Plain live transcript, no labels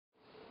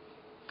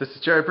This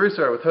is Jerry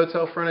Broussard with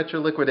Hotel Furniture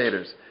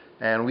Liquidators,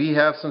 and we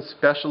have some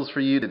specials for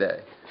you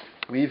today.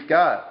 We've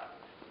got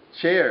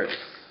chairs,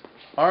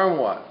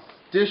 armoires,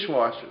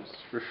 dishwashers,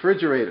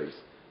 refrigerators,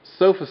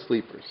 sofa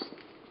sleepers,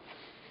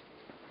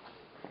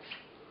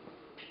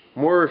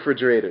 more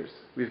refrigerators.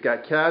 We've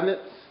got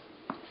cabinets,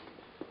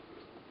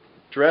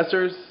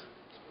 dressers,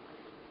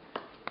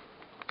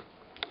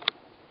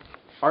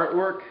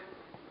 artwork,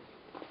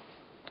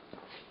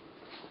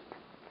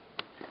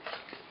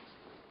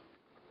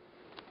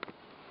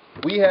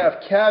 we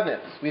have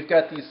cabinets. We've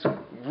got these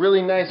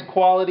really nice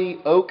quality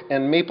oak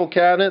and maple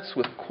cabinets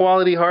with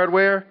quality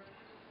hardware,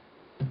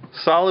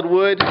 solid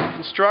wood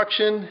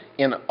construction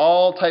in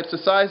all types of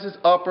sizes,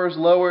 uppers,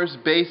 lowers,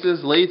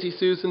 bases, lazy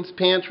susans,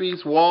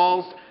 pantries,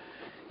 walls,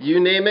 you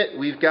name it,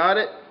 we've got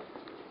it.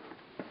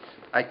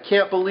 I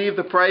can't believe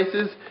the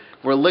prices.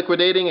 We're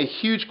liquidating a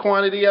huge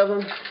quantity of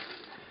them.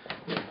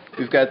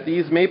 We've got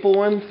these maple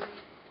ones.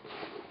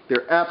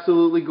 They're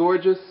absolutely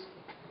gorgeous.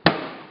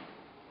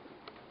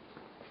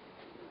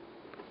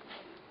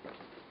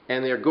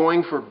 And they're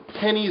going for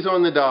pennies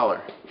on the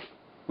dollar.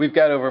 We've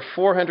got over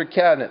 400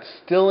 cabinets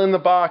still in the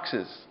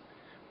boxes.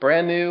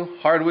 Brand new,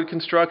 hardwood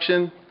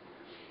construction,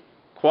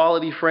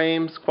 quality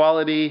frames,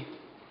 quality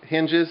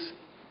hinges.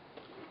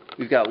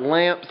 We've got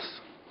lamps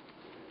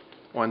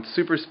on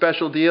super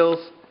special deals,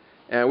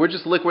 and we're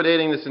just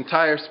liquidating this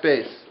entire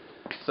space.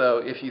 So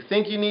if you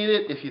think you need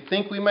it, if you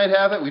think we might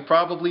have it, we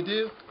probably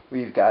do.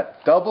 We've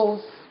got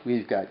doubles,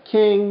 we've got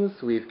kings,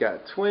 we've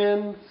got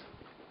twins.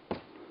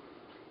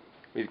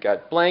 We've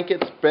got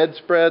blankets,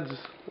 bedspreads,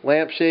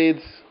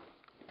 lampshades.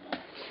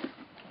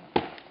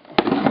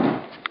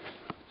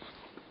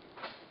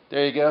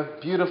 There you go,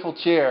 beautiful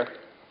chair.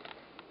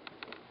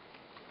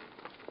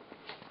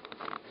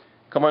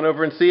 Come on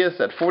over and see us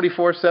at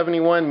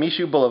 4471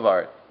 Michoud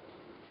Boulevard.